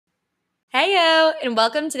Heyo, and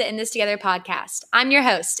welcome to the In This Together podcast. I'm your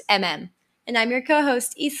host, MM. And I'm your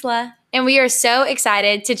co-host, Isla. And we are so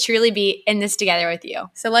excited to truly be in this together with you.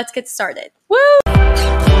 So let's get started. Woo!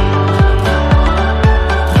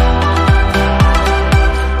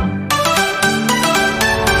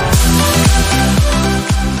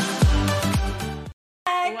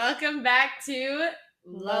 Welcome back to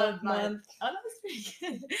Love Month. Oh, that was pretty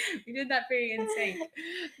good. We did that pretty in sync.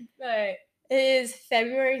 But it is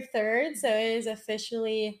February 3rd, so it is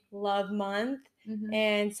officially Love Month. Mm-hmm.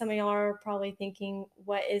 And some of y'all are probably thinking,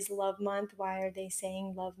 what is Love Month? Why are they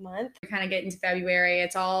saying Love Month? We kind of get into February.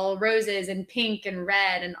 It's all roses and pink and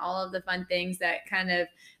red and all of the fun things that kind of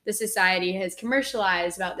the society has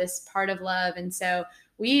commercialized about this part of love. And so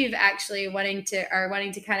we've actually wanting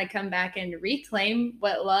to kind of come back and reclaim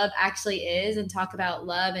what love actually is and talk about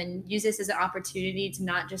love and use this as an opportunity to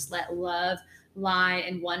not just let love lie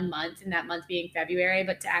in one month, and that month being February,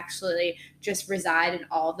 but to actually just reside in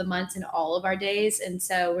all of the months and all of our days. And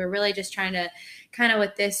so we're really just trying to kind of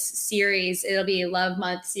with this series, it'll be a Love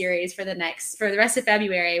Month series for the rest of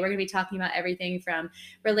February. We're going to be talking about everything from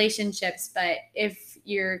relationships. But if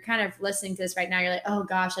you're kind of listening to this right now, you're like, oh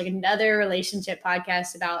gosh, like another relationship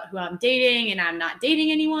podcast about who I'm dating and I'm not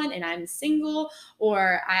dating anyone and I'm single,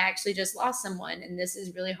 or I actually just lost someone and this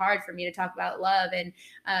is really hard for me to talk about love. And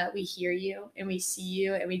we hear you and we see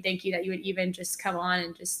you and we thank you that you would even just come on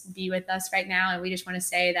and just be with us right now. And we just want to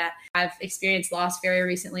say that I've experienced loss very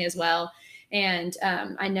recently as well. And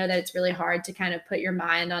I know that it's really hard to kind of put your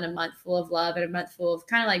mind on a month full of love and a month full of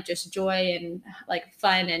kind of like just joy and like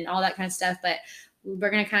fun and all that kind of stuff. But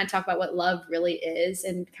we're going to kind of talk about what love really is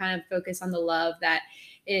and kind of focus on the love that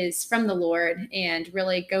is from the Lord and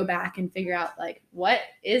really go back and figure out like, what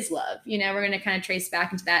is love? You know, we're going to kind of trace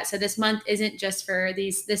back into that. So this month isn't just for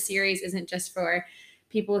this series isn't just for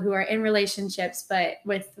people who are in relationships, but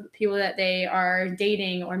with people that they are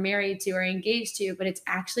dating or married to or engaged to, but it's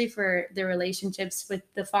actually for the relationships with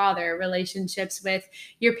the Father, relationships with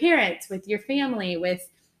your parents, with your family, with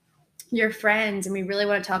your friends. And we really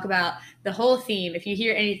want to talk about the whole theme. If you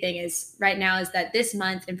hear anything is right now is that this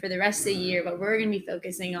month and for the rest of the year, what we're going to be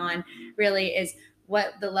focusing on really is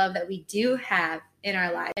what the love that we do have in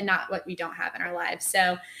our life and not what we don't have in our lives.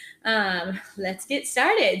 So let's get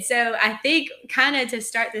started. So I think kind of to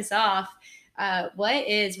start this off, we're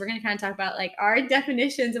going to kind of talk about like our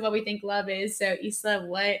definitions of what we think love is. So Isla,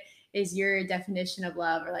 what is your definition of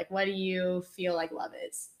love, or like, what do you feel like love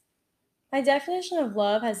is? My definition of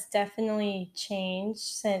love has definitely changed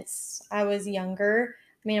since I was younger.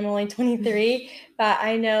 I mean, I'm only 23, but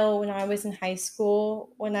I know when I was in high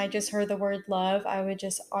school, when I just heard the word love, I would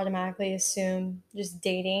just automatically assume just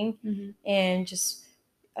dating and just,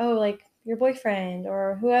 oh, like your boyfriend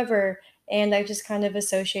or whoever. And I just kind of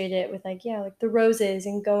associated it with like, yeah, like the roses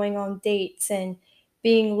and going on dates and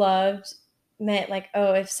being loved meant like,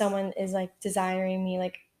 oh, if someone is like desiring me,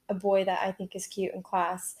 like a boy that I think is cute in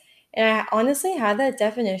class. And I honestly had that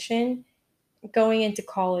definition going into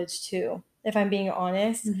college too, if I'm being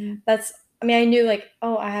honest. I knew like,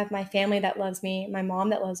 oh, I have my family that loves me, my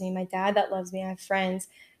mom that loves me, my dad that loves me, I have friends.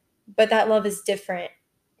 But that love is different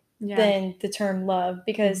than the term love,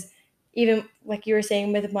 because even like you were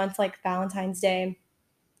saying with months like Valentine's Day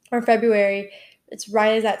or February, it's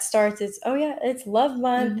right as that starts, it's, oh yeah, it's Love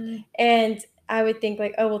Month. And I would think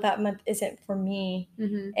like, oh, well, that month isn't for me.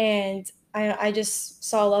 And I just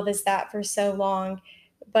saw love as that for so long.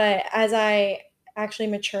 But as I actually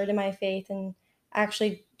matured in my faith and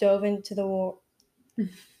actually dove into the world.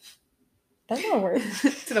 That's not a word.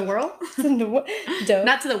 To the world? Dove.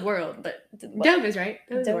 Not to the world, but dove is right.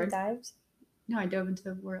 Dove dives? No, I dove into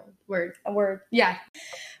the world. Word. A word. Yeah.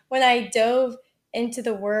 When I dove into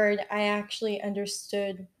the word, I actually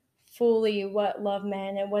understood fully what love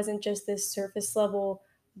meant. It wasn't just this surface level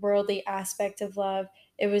worldly aspect of love.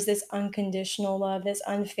 It was this unconditional love, this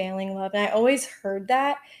unfailing love. And I always heard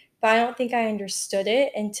that, but I don't think I understood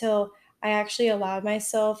it until I actually allowed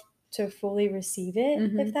myself to fully receive it,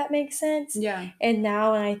 if that makes sense. Yeah. And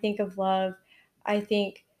now when I think of love, I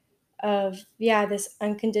think of, this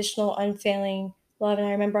unconditional, unfailing love. And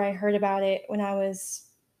I remember I heard about it when I was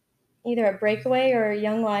either at Breakaway or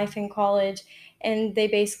Young Life in college. And they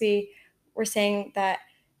basically were saying that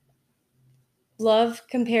love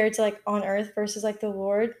compared to like on earth versus like the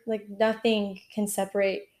Lord, like nothing can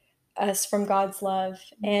separate us from God's love.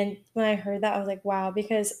 And when I heard that, I was like, wow,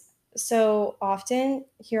 because so often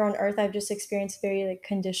here on earth, I've just experienced very like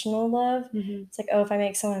conditional love. It's like, oh, if I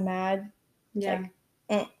make someone mad,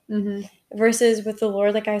 versus with the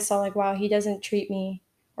Lord, like I saw like, wow, he doesn't treat me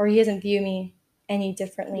or he doesn't view me any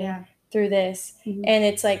differently through this. And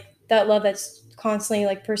it's like that love that's constantly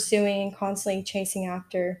like pursuing and constantly chasing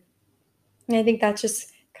after. And I think that's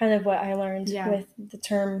just kind of what I learned with the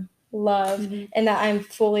term love, and that I'm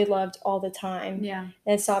fully loved all the time. Yeah.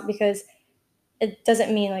 And it's not because it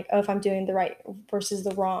doesn't mean like, oh, if I'm doing the right versus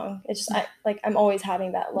the wrong. It's just I'm always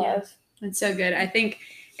having that love. Yeah. That's so good. I think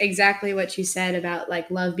exactly what you said about like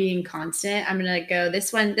love being constant. I'm gonna go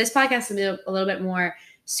this podcast will be a little bit more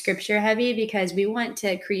scripture heavy because we want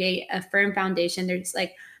to create a firm foundation. There's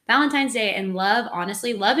like Valentine's Day and love,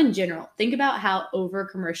 honestly, love in general. Think about how over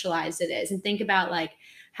commercialized it is, and think about like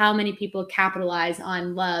how many people capitalize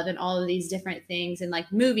on love and all of these different things and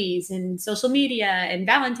like movies and social media and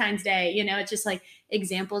Valentine's Day. It's just like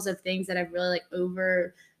examples of things that have really like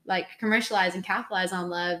over like commercialize and capitalize on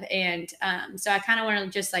love. And so I kind of want to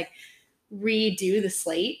just like redo the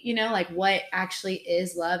slate, like what actually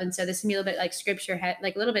is love. And so this is gonna be a little bit like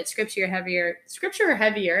like a little bit scripture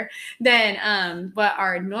heavier than what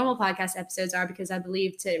our normal podcast episodes are, because I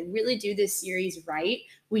believe to really do this series right,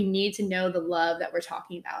 we need to know the love that we're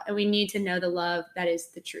talking about, and we need to know the love that is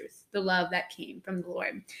the truth, the love that came from the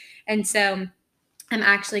Lord. And so I'm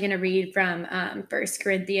actually going to read from 1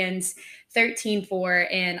 Corinthians 13:4.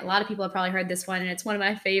 And a lot of people have probably heard this one, and it's one of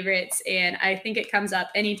my favorites. And I think it comes up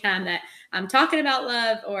anytime that I'm talking about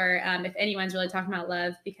love, or if anyone's really talking about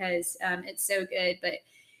love, because it's so good. But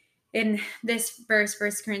in this verse,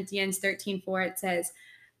 1 Corinthians 13:4, it says,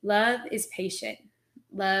 "Love is patient.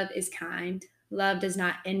 Love is kind. Love does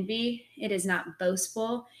not envy. It is not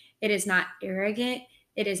boastful. It is not arrogant.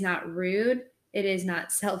 It is not rude. It is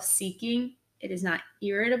not self-seeking. It is not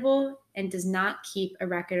irritable, and does not keep a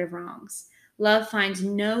record of wrongs. Love finds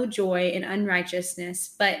no joy in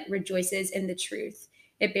unrighteousness, but rejoices in the truth.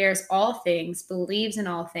 It bears all things, believes in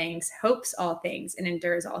all things, hopes all things, and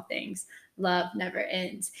endures all things. Love never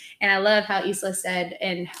ends." And I love how Isla said,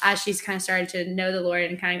 and as she's kind of started to know the Lord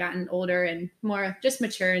and kind of gotten older and more just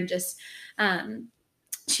mature, and just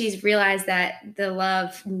she's realized that the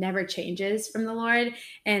love never changes from the Lord.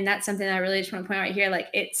 And that's something that I really just want to point out right here. Like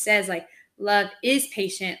it says, like, love is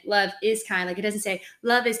patient, love is kind. Like it doesn't say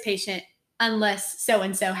love is patient unless so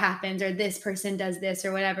and so happens, or this person does this,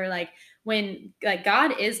 or whatever. Like when like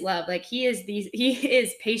God is love, like he is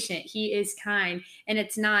patient, he is kind. And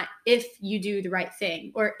it's not if you do the right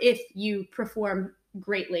thing, or if you perform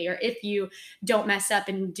greatly, or if you don't mess up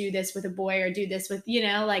and do this with a boy, or do this with,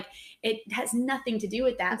 like it has nothing to do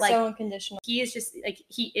with that. It's like so unconditional. He is just like,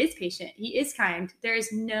 he is patient, he is kind. There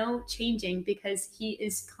is no changing, because he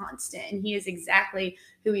is constant, and he is exactly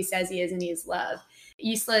who he says he is, and he is love.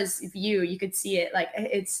 Isla's view, you could see it, like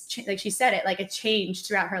it's like she said it, like a change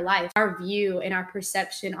throughout her life. Our view and our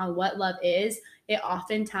perception on what love is, it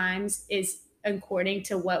oftentimes is according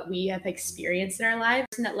to what we have experienced in our lives.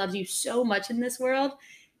 And that loves you so much in this world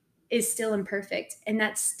is still imperfect, and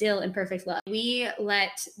that's still imperfect love. We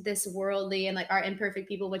let this worldly and like our imperfect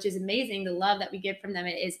people, which is amazing, the love that we get from them,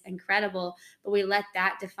 it is incredible, but we let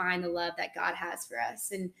that define the love that God has for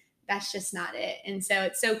us, and that's just not it. And so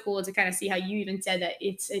it's so cool to kind of see how you even said that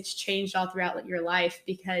it's changed all throughout your life,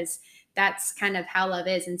 because that's kind of how love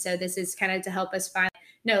is. And so this is kind of to help us find,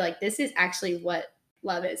 no, like this is actually what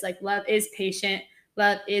love is. Like love is patient,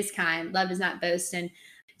 love is kind, love does not boast. And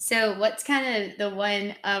so what's kind of the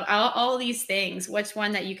one of all these things, which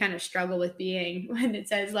one that you kind of struggle with being when it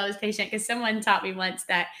says love is patient? Because someone taught me once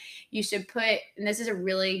that you should put, and this is a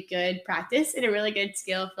really good practice and a really good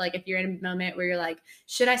skill for like if you're in a moment where you're like,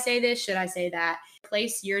 should I say this? Should I say that?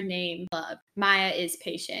 Place your name, love. Maya is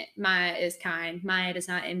patient. Maya is kind. Maya does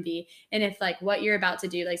not envy. And if like what you're about to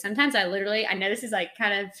do, like sometimes I know this is like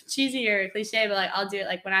kind of cheesy or cliche, but like I'll do it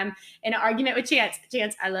like when I'm in an argument with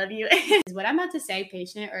Chance, I love you. Is what I'm about to say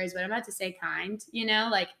patient, or is what I'm about to say kind?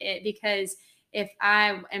 Like it, because if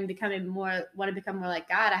I am want to become more like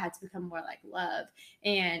God, I have to become more like love.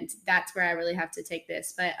 And that's where I really have to take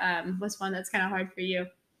this. But what's one that's kind of hard for you?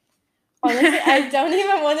 Honestly, I don't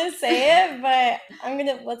even want to say it, but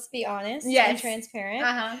let's be honest and transparent.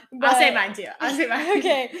 I'll say mine too.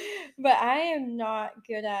 Okay. But I am not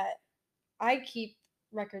good I keep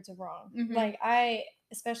records of wrong. Like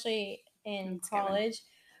especially in college,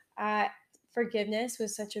 forgiveness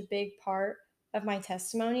was such a big part of my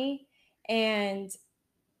testimony. And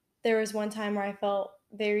there was one time where I felt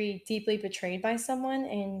very deeply betrayed by someone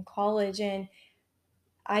in college, and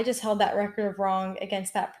I just held that record of wrong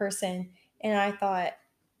against that person. And I thought,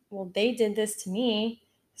 well, they did this to me,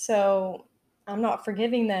 so I'm not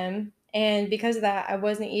forgiving them. And because of that, I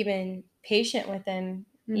wasn't even patient with them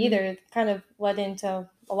either. It kind of led into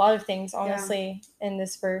a lot of things, honestly, in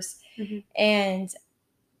this verse. And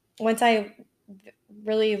once I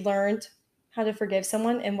really learned how to forgive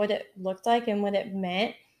someone and what it looked like and what it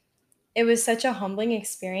meant, it was such a humbling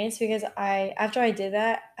experience because after I did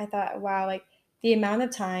that, I thought, wow, like the amount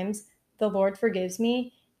of times the Lord forgives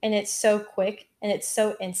me, and it's so quick and it's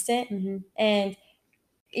so instant. Mm-hmm. And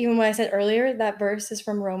even when I said earlier, that verse is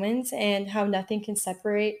from Romans and how nothing can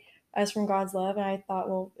separate us from God's love. And I thought,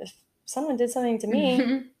 well, if someone did something to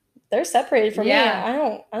me, they're separated from me. Yeah. I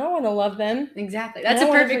don't want to love them. Exactly. I That's a don't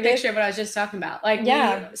want to perfect forgive. picture of what I was just talking about. Like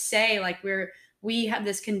Yeah. we say like we have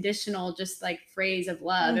this conditional just like phrase of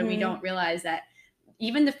love, and we Mhm. don't realize that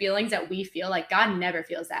even the feelings that we feel, like God never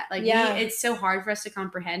feels that. Like Yeah. it's so hard for us to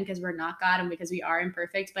comprehend because we're not God and because we are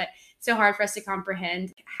imperfect, but it's so hard for us to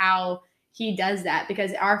comprehend how he does that,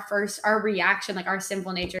 because our reaction, like our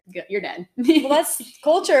sinful nature, you're dead. Well, that's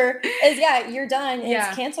culture is, yeah, you're done. Yeah.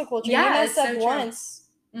 It's cancel culture. Yeah, You mess it's up so true. once,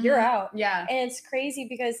 you're out. Yeah. And it's crazy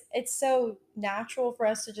because it's so natural for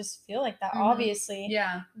us to just feel like that, obviously.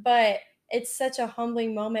 Yeah. But it's such a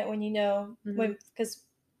humbling moment when you know, when, because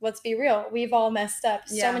let's be real, we've all messed up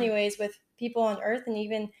so Yeah. many ways with people on earth, and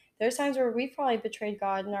even there's times where we've probably betrayed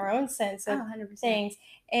God in our own sense of 100%. things.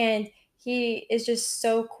 And he is just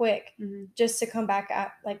so quick just to come back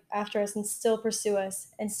at, like after us and still pursue us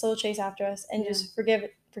and still chase after us and just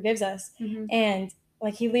forgives us. And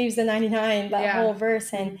like he leaves the 99, that whole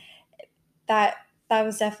verse, and that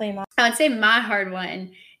was definitely my. I would say my hard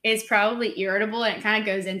one is probably irritable, and it kind of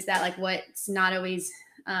goes into that, like what's not always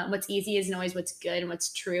what's easy isn't always what's good and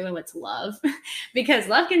what's true and what's love, because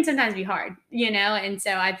love can sometimes be hard, and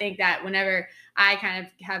so I think that whenever I kind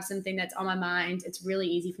of have something that's on my mind, it's really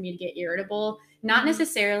easy for me to get irritable. Not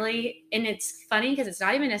necessarily, and it's funny because it's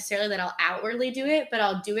not even necessarily that I'll outwardly do it, but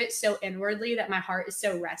I'll do it so inwardly that my heart is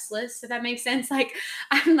so restless, if that makes sense. Like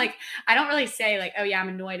I'm like, I don't really say like, oh yeah, I'm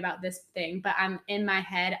annoyed about this thing, but I'm in my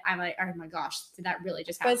head, I'm like, oh my gosh, did that really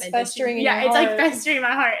just happen? It's festering in your it's heart. like festering in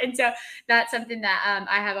my heart. And so that's something that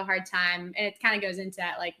I have a hard time, and it kind of goes into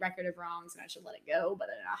that like record of wrongs, and I should let it go, but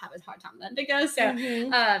then I'll have a hard time letting it go. So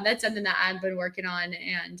that's something that I've been working on,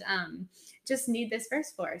 and just need this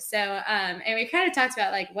verse for. So and we kind of talked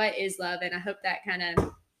about like what is love, and I hope that kind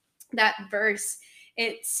of that verse,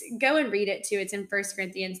 it's go and read it too. It's in 1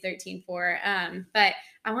 Corinthians 13:4. But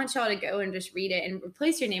I want y'all to go and just read it and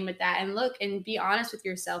replace your name with that, and look and be honest with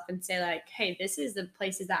yourself and say like, hey, this is the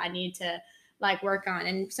places that I need to like work on.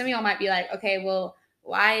 And some of y'all might be like, okay, well,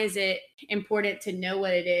 why is it important to know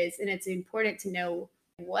what it is? And it's important to know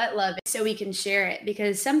what love is so we can share it,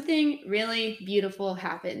 because something really beautiful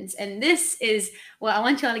happens. And this is what I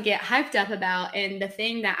want y'all to get hyped up about, and the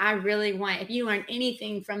thing that I really want, if you learn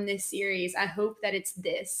anything from this series, I hope that it's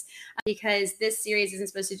this, because this series isn't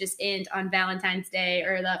supposed to just end on Valentine's Day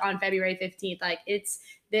or on February 15th. Like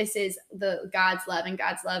this is the God's love, and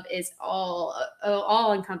God's love is all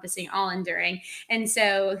encompassing, all enduring. And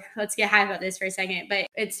so let's get hyped about this for a second. But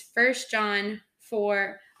it's 1 John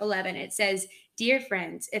 4:11. It says, dear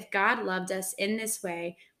friends, if God loved us in this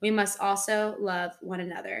way, we must also love one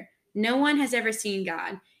another. No one has ever seen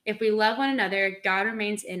God. If we love one another, God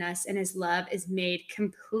remains in us, and his love is made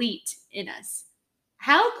complete in us.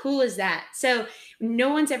 How cool is that? So no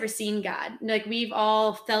one's ever seen God. Like we've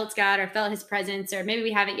all felt God or felt his presence, or maybe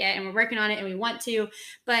we haven't yet and we're working on it and we want to,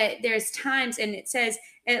 but there's times, and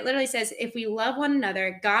it literally says, if we love one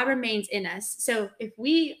another, God remains in us. So if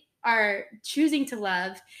we are choosing to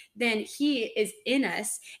love, then he is in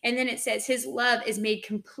us. And then it says his love is made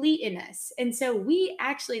complete in us. And so we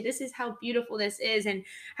actually, this is how beautiful this is, and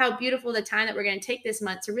how beautiful the time that we're going to take this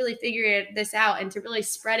month to really figure this out and to really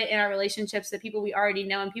spread it in our relationships, the people we already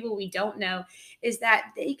know and people we don't know, is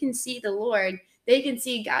that they can see the Lord, they can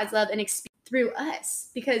see God's love and experience through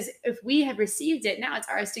us, because if we have received it, now it's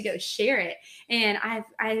ours to go share it. And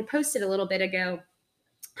I posted a little bit ago,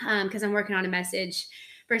 because I'm working on a message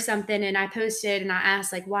for something, and I posted and I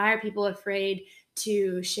asked like, why are people afraid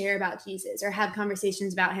to share about Jesus or have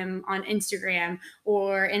conversations about him on Instagram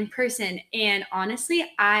or in person? And honestly,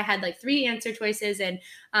 I had like 3 answer choices, and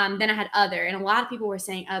then I had other, and a lot of people were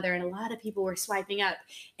saying other, and a lot of people were swiping up.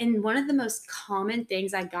 And one of the most common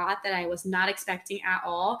things I got that I was not expecting at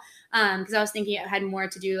all, because I was thinking it had more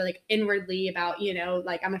to do like inwardly about,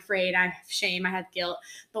 like I'm afraid, I have shame, I have guilt.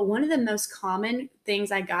 But one of the most common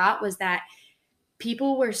things I got was that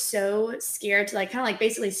people were so scared to like kind of like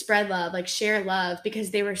basically spread love, like share love,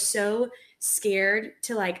 because they were so scared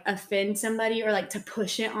to like offend somebody or like to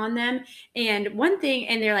push it on them. And one thing,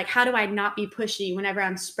 and they're like, how do I not be pushy whenever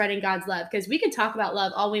I'm spreading God's love? Because we can talk about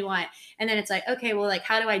love all we want, and then it's like, okay, well, like,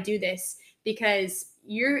 how do I do this? Because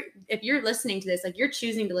if you're listening to this, like you're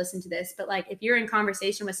choosing to listen to this, but like if you're in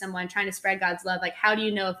conversation with someone trying to spread God's love, like how do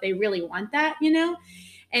you know if they really want that,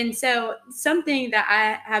 And so something that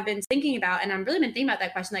I have been thinking about, and I've really been thinking about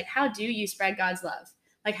that question, like how do you spread God's love?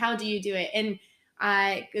 Like, how do you do it? And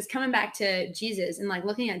I was coming back to Jesus and like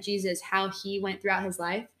looking at Jesus, how he went throughout his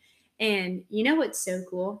life. And you know what's so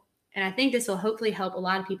cool? And I think this will hopefully help a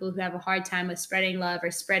lot of people who have a hard time with spreading love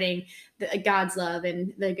or spreading God's love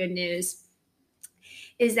and the good news,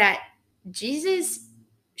 is that Jesus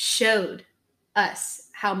showed us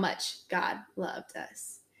how much God loved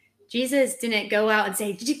us. Jesus didn't go out and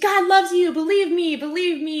say, God loves you, believe me,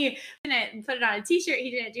 believe me. He didn't put it on a t-shirt.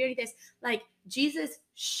 He didn't do any of this. Like, Jesus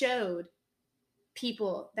showed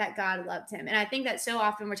people that God loved him. And I think that so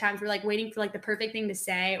often we're like waiting for like the perfect thing to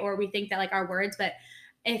say, or we think that like our words, but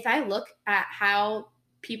if I look at how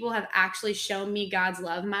people have actually shown me God's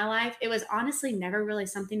love in my life, it was honestly never really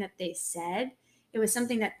something that they said. It was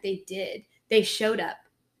something that they did. They showed up.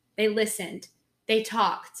 They listened. They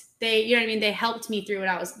talked. You know what I mean? They helped me through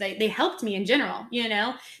what they helped me in general,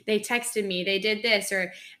 they texted me, they did this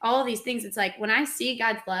or all of these things. It's like when I see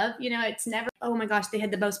God's love, it's never, oh my gosh, they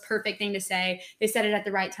had the most perfect thing to say. They said it at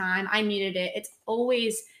the right time. I needed it. It's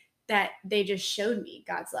always that they just showed me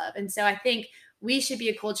God's love. And so I think we should be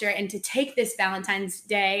a culture, and to take this Valentine's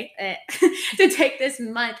Day, to take this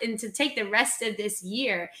month, and to take the rest of this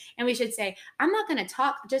year, and we should say, I'm not going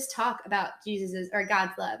to just talk about Jesus's or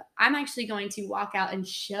God's love. I'm actually going to walk out and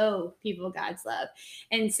show people God's love.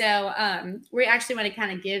 And so we actually want to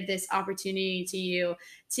kind of give this opportunity to you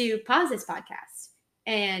to pause this podcast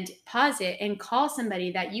and pause it and call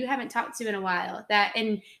somebody that you haven't talked to in a while.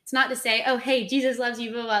 And it's not to say, oh, hey, Jesus loves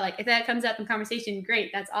you, blah, blah. Like if that comes up in conversation, great,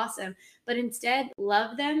 that's awesome. But instead,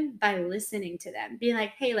 love them by listening to them. Being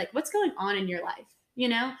like, hey, like what's going on in your life?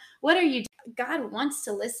 What are you doing? God wants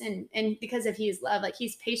to listen, and because of his love, like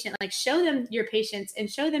he's patient. Like show them your patience and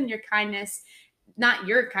show them your kindness, not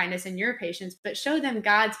your kindness and your patience, but show them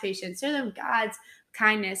God's patience, show them God's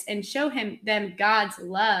kindness, and show them God's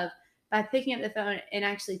love by picking up the phone and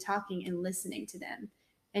actually talking and listening to them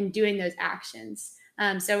and doing those actions.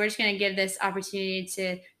 So we're just going to give this opportunity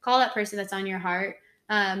to call that person that's on your heart.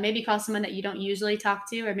 Maybe call someone that you don't usually talk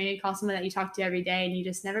to, or maybe call someone that you talk to every day and you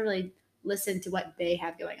just never really listen to what they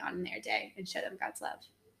have going on in their day, and show them God's love.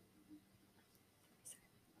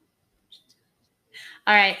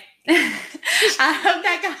 All right. I hope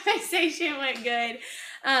that conversation went good.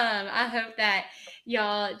 I hope that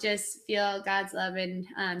y'all just feel God's love and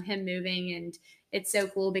him moving. And it's so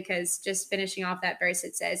cool because just finishing off that verse,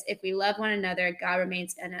 it says, if we love one another, God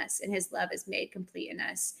remains in us and his love is made complete in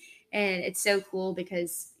us. And it's so cool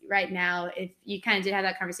because right now, if you kind of did have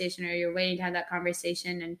that conversation, or you're waiting to have that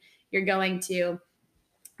conversation and you're going to,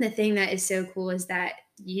 the thing that is so cool is that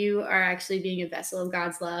you are actually being a vessel of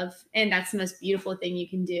God's love. And that's the most beautiful thing you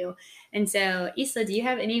can do. And so, Isla, do you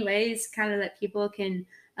have any ways kind of that people can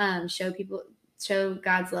show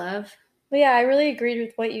God's love? Well, yeah, I really agreed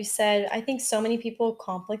with what you said. I think so many people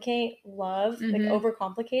complicate love, like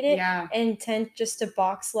overcomplicate it, and tend just to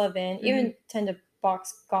box love in, even tend to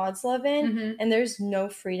box God's love in. And there's no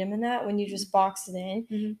freedom in that when you just box it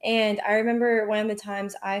in. And I remember one of the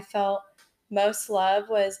times I felt most love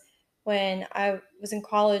was when I was in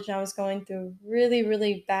college and I was going through really,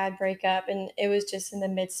 really bad breakup. And it was just in the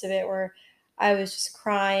midst of it where I was just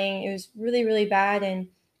crying. It was really, really bad. And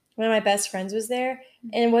one of my best friends was there,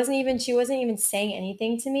 and she wasn't even saying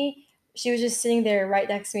anything to me. She was just sitting there right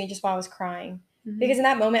next to me just while I was crying. Because in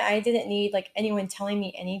that moment, I didn't need like anyone telling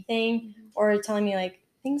me anything or telling me like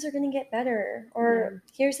things are going to get better or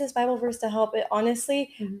here's this Bible verse to help. It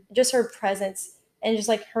honestly, just her presence and just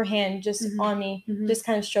like her hand just on me, just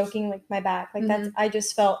kind of stroking like my back. Like I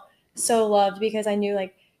just felt so loved because I knew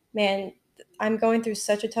like, man, I'm going through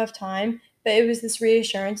such a tough time, but it was this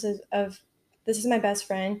reassurance of this is my best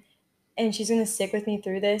friend and she's going to stick with me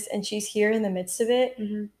through this, and she's here in the midst of it.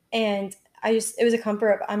 And it was a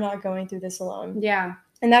comfort of I'm not going through this alone. Yeah.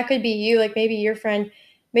 And that could be you, like maybe your friend,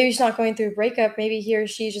 maybe she's not going through a breakup, maybe he or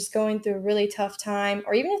she's just going through a really tough time,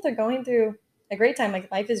 or even if they're going through a great time,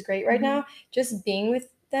 like life is great right now, just being with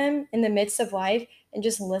them in the midst of life and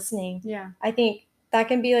just listening. Yeah. I think that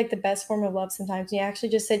can be like the best form of love sometimes. You actually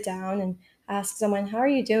just sit down and ask someone, how are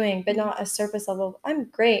you doing? But not a surface level, I'm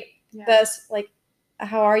great. Yeah. But like,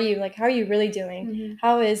 how are you? Like, how are you really doing?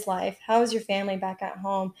 How is life? How is your family back at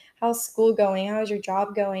home? How's school going? How is your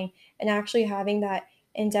job going? And actually having that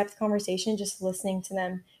in-depth conversation, just listening to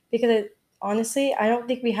them. Because honestly, I don't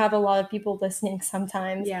think we have a lot of people listening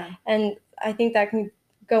sometimes. Yeah. And I think that can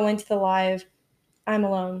go into the lie of I'm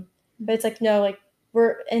alone. But it's like, no, like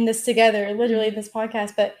we're in this together, literally this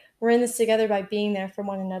podcast, but we're in this together by being there for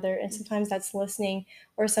one another. And sometimes that's listening,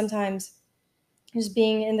 or sometimes just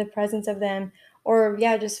being in the presence of them, or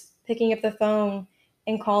just picking up the phone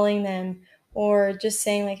and calling them, or just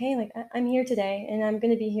saying like, hey, like I'm here today and I'm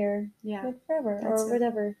gonna be here like forever or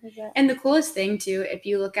whatever like that. And the coolest thing too, if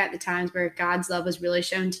you look at the times where God's love was really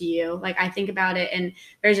shown to you, like I think about it, and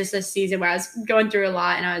there's just this season where I was going through a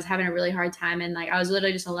lot and I was having a really hard time, and like I was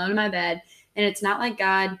literally just alone in my bed, and it's not like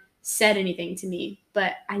God said anything to me,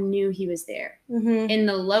 but I knew he was there in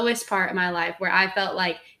the lowest part of my life where I felt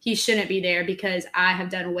like he shouldn't be there because I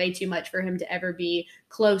have done way too much for him to ever be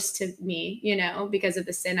close to me, you know, because of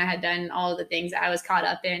the sin I had done, all of the things that I was caught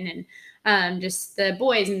up in, and just the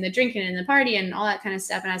boys and the drinking and the party and all that kind of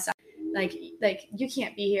stuff. And I saw like you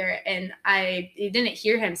can't be here. And I didn't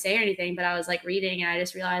hear him say anything, but I was like reading and I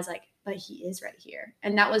just realized like, but he is right here.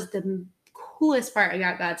 And that was the coolest part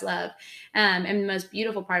about God's love. And the most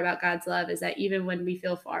beautiful part about God's love is that even when we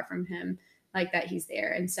feel far from him, like that he's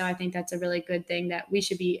there. And so I think that's a really good thing that we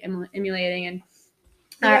should be emulating. And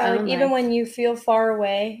like even when you feel far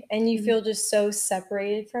away and you feel just so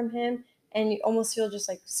separated from him and you almost feel just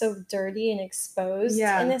like so dirty and exposed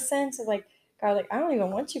in a sense of like, God, like I don't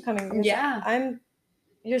even want you coming because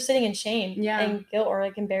you're sitting in shame and guilt or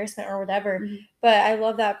like embarrassment or whatever. But I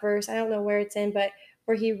love that verse. I don't know where it's in, but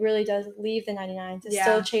where he really does leave the 99 to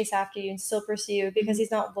still chase after you and still pursue you because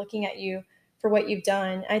he's not looking at you for what you've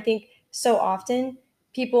done. I think so often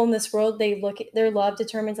people in this world, they look at their love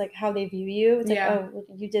determines like how they view you. It's like, oh,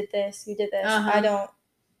 you did this.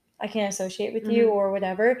 I can't associate with you or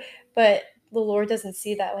whatever. But the Lord doesn't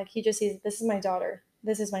see that. Like he just sees, this is my daughter.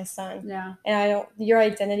 This is my son. Yeah. And your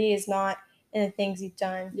identity is not in the things you've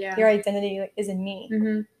done. Your identity is in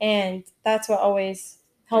me. And that's what always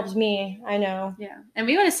helps me. I know. Yeah. And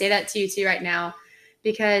we want to say that to you too right now,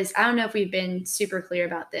 because I don't know if we've been super clear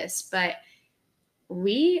about this, but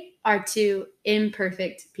we are two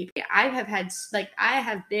imperfect people. I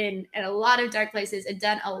have been in a lot of dark places and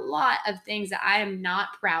done a lot of things that I am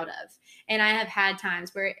not proud of. And I have had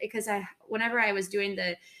times where, because whenever I was doing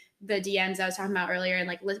the DMs I was talking about earlier and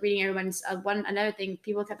like reading everyone's another thing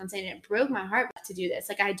people kept on saying, it broke my heart to do this.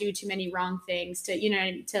 Like I do too many wrong things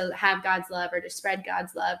to, to have God's love or to spread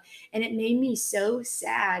God's love. And it made me so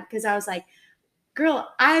sad because I was like, girl,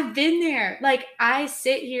 I've been there. Like I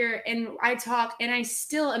sit here and I talk and I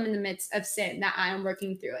still am in the midst of sin that I am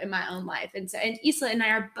working through in my own life. And so, and Isla and I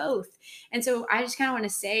are both. And so I just kind of want to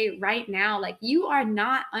say right now, like you are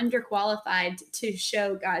not underqualified to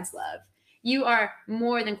show God's love. You are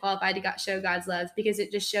more than qualified to show God's love because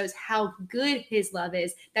it just shows how good his love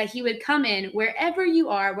is, that he would come in wherever you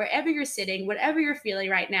are, wherever you're sitting, whatever you're feeling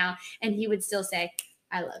right now. And he would still say,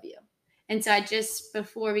 I love you. And so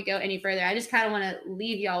before we go any further, I just kind of want to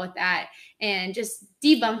leave y'all with that and just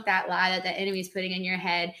debunk that lie that the enemy is putting in your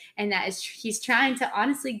head. And that is, he's trying to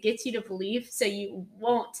honestly get you to believe so you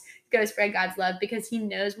won't go spread God's love, because he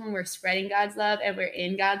knows when we're spreading God's love and we're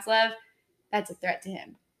in God's love, that's a threat to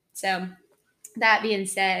him. So that being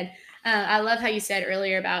said, I love how you said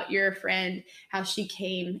earlier about your friend, how she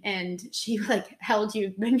came and she like held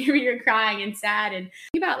you when you were crying and sad, and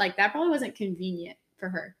about like that probably wasn't convenient for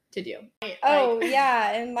her to do.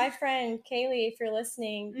 Yeah. And my friend Kaylee, if you're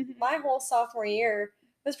listening, my whole sophomore year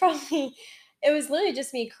was it was literally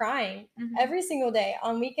just me crying every single day.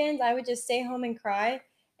 On weekends, I would just stay home and cry.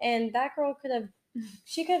 And that girl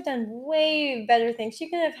she could have done way better things. She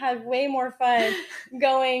could have had way more fun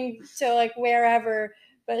going to like wherever.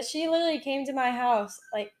 But she literally came to my house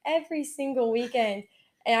like every single weekend.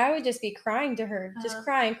 And I would just be crying to her, just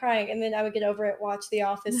crying. And then I would get over it, watch The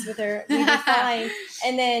Office with her. We'd be fine.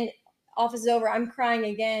 And then Office is over, I'm crying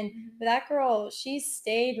again. But that girl, she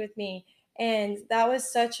stayed with me. And that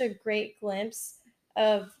was such a great glimpse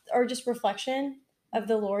or just reflection of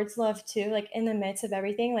the Lord's love too, like in the midst of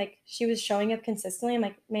everything. Like she was showing up consistently. I'm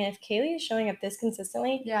like, man, if Kaylee is showing up this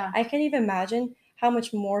consistently, I can't even imagine how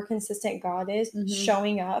much more consistent God is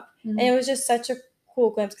showing up. And it was just such a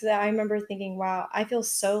cool glimpse because I remember thinking, wow, I feel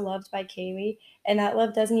so loved by Kaylee, and that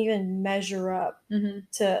love doesn't even measure up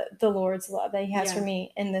to the Lord's love that he has for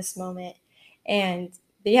me in this moment. And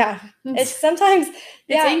it's sometimes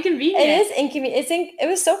it's inconvenient. It is inconvenient. It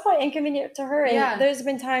was so quite inconvenient to her. And there's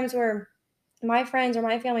been times where my friends or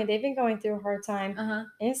my family, they've been going through a hard time, and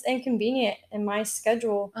it's inconvenient in my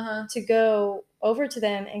schedule to go over to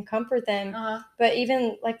them and comfort them. But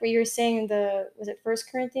even like what you were saying, was it 1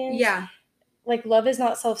 Corinthians? Yeah. Like love is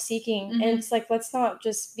not self-seeking. And it's like, let's not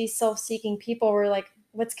just be self-seeking people. We're like,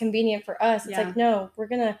 what's convenient for us? It's like, no, we're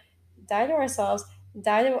going to die to ourselves,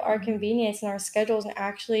 die to our convenience and our schedules, and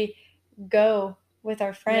actually go with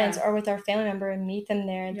our friends or with our family member and meet them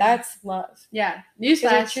there. That's love. Yeah.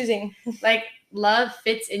 Newsflash. Choosing. Like love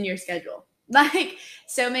fits in your schedule. Like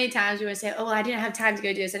so many times we would say, oh, I didn't have time to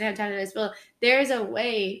go do this. I didn't have time to do this. Well, there's a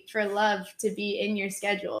way for love to be in your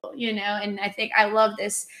schedule, and I think I love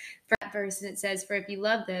this verse, and it says, for if you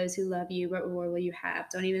love those who love you, what reward will you have?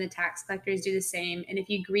 Don't even the tax collectors do the same? And if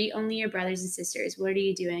you greet only your brothers and sisters, what are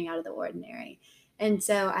you doing out of the ordinary? And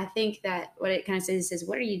so I think that what it kind of says,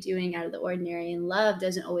 what are you doing out of the ordinary? And love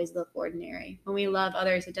doesn't always look ordinary. When we love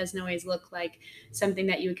others, it doesn't always look like something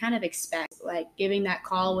that you would kind of expect, like giving that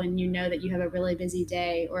call when you know that you have a really busy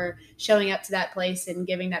day, or showing up to that place and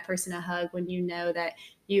giving that person a hug when you know that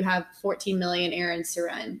you have 14 million errands to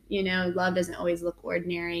run. Love doesn't always look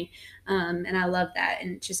ordinary. And I love that.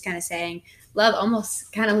 And it's just kind of saying love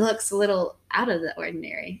almost kind of looks a little out of the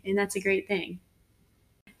ordinary. And that's a great thing.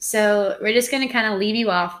 So we're just going to kind of leave you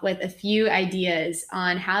off with a few ideas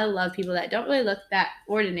on how to love people that don't really look that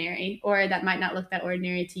ordinary, or that might not look that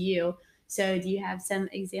ordinary to you. So do you have some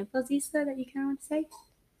examples, Isla, that you kind of want to say?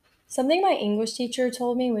 Something my English teacher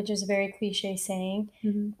told me, which is a very cliche saying,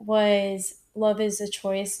 was love is a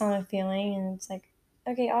choice, not a feeling. And it's like,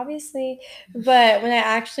 okay, obviously. But when I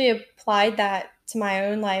actually applied that to my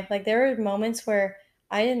own life, like there were moments where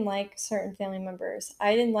I didn't like certain family members.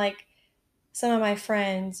 I didn't like some of my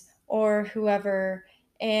friends or whoever.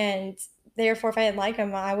 And therefore, if I didn't like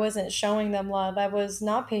them, I wasn't showing them love. I was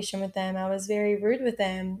not patient with them. I was very rude with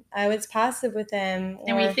them. I was passive with them.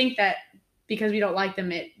 And we think that because we don't like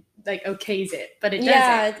them, it like okays it, but it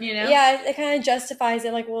Yeah, doesn't, yeah, it kind of justifies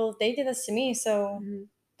it. Like, well, they did this to me, so Mhm.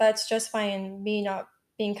 that's justifying me not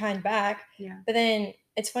being kind back. Yeah. But then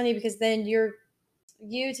it's funny because then you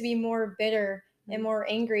to be more bitter and more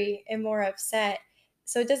angry and more upset.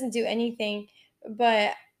 So it doesn't do anything.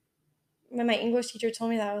 But when my English teacher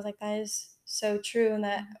told me that, I was like, that is so true, and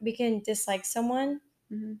that we can dislike someone,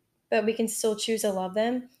 but we can still choose to love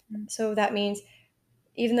them. So that means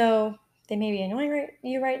even though they may be annoying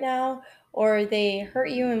you right now, or they hurt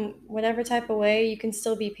you in whatever type of way, you can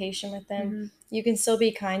still be patient with them. You can still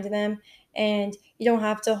be kind to them, and you don't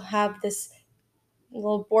have to have this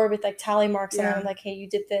little board with like tally marks on them, like, hey, you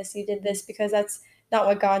did this, because that's not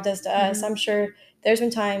what God does to us. I'm sure there's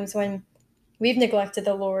been times when we've neglected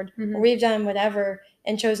the Lord, or we've done whatever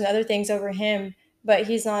and chosen other things over him, but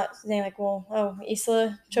he's not saying like, well, oh,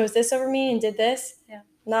 Isla chose this over me and did this. Yeah.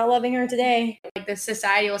 Not loving her today. Like the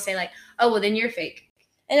society will say like, oh, well, then you're fake.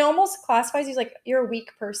 And it almost classifies you like you're a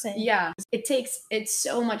weak person. Yeah. It's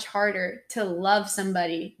so much harder to love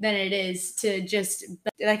somebody than it is to just,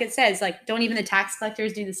 like it says, like, don't even the tax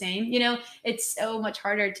collectors do the same? It's so much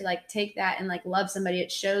harder to like take that and like love somebody. It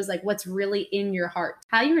shows like what's really in your heart.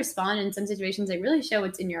 How you respond in some situations, like really show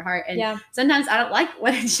what's in your heart. And sometimes I don't like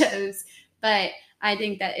what it shows, but I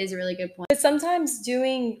think that is a really good point. But sometimes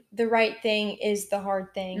doing the right thing is the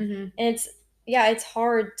hard thing. And it's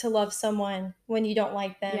hard to love someone when you don't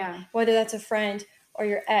like them, whether that's a friend or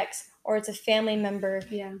your ex or it's a family member.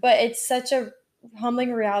 But it's such a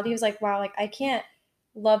humbling reality. It was like, wow, like I can't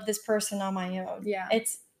love this person on my own.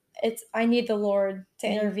 It's I need the Lord to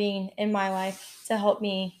intervene in my life to help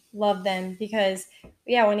me love them, because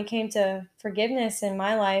when it came to forgiveness in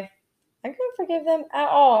my life, I couldn't forgive them at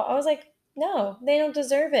all. I was like, no, they don't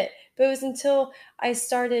deserve it. But it was until I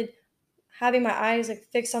started having my eyes like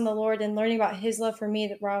fixed on the Lord and learning about his love for me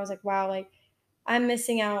that where I was like, wow, like I'm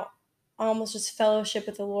missing out on almost just fellowship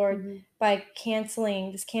with the Lord by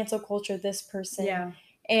canceling this cancel culture, this person.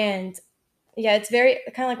 And it's very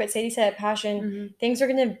kind of like what Sadie said at Passion. Things are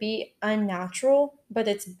going to be unnatural, but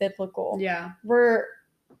it's biblical.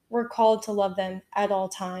 We're called to love them at all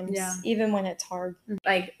times, even when it's hard.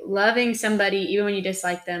 Like loving somebody, even when you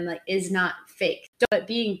dislike them, like is not fake. But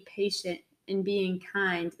being patient and being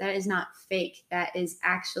kind, that is not fake. That is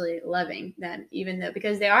actually loving them, even though,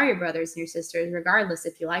 because they are your brothers and your sisters, regardless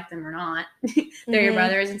if you like them or not. They're your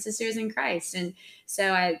brothers and sisters in Christ. And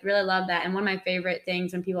so I really love that. And one of my favorite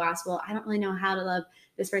things when people ask, well, I don't really know how to love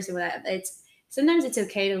this person, sometimes it's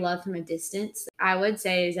okay to love from a distance. I would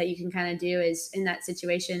say is that you can kind of do is in that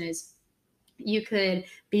situation is you could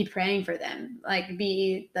be praying for them, like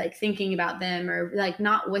be like thinking about them, or like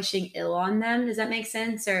not wishing ill on them. Does that make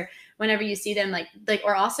sense? Or whenever you see them, like,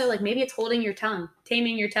 or also like maybe it's holding your tongue,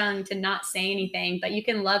 taming your tongue to not say anything, but you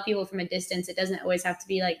can love people from a distance. It doesn't always have to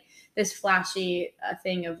be like this flashy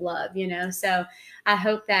thing of love, So I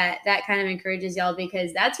hope that kind of encourages y'all,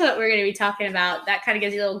 because that's what we're going to be talking about. That kind of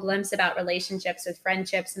gives you a little glimpse about relationships with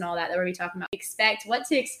friendships and all that we'll be talking about. What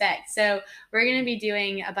to expect. So we're going to be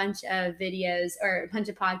doing a bunch of videos or a bunch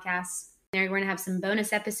of podcasts We're going to have some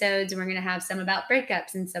bonus episodes, and we're going to have some about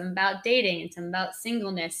breakups and some about dating and some about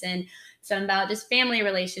singleness and some about just family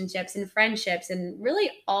relationships and friendships and really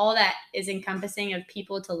all that is encompassing of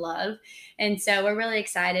people to love. And so we're really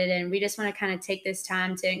excited, and we just want to kind of take this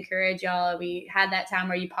time to encourage y'all. We had that time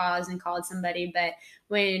where you paused and called somebody, but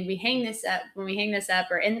when we hang this up or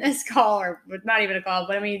in this call, or not even a call,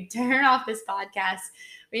 but when we turn off this podcast,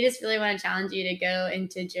 we just really want to challenge you to go and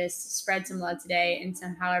to just spread some love today and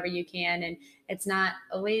some however you can. And it's not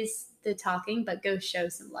always the talking, but go show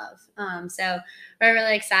some love. So we're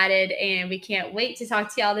really excited, and we can't wait to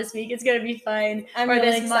talk to y'all this week. It's going to be fun. I'm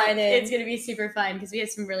really excited. It's going to be super fun because we have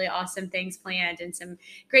some really awesome things planned and some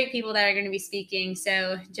great people that are going to be speaking.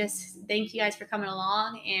 So just thank you guys for coming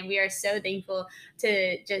along, and we are so thankful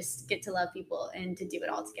to just get to love people and to do it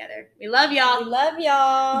all together. We love y'all. We love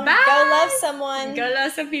y'all. Bye. Go love someone. Go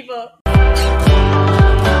love some people.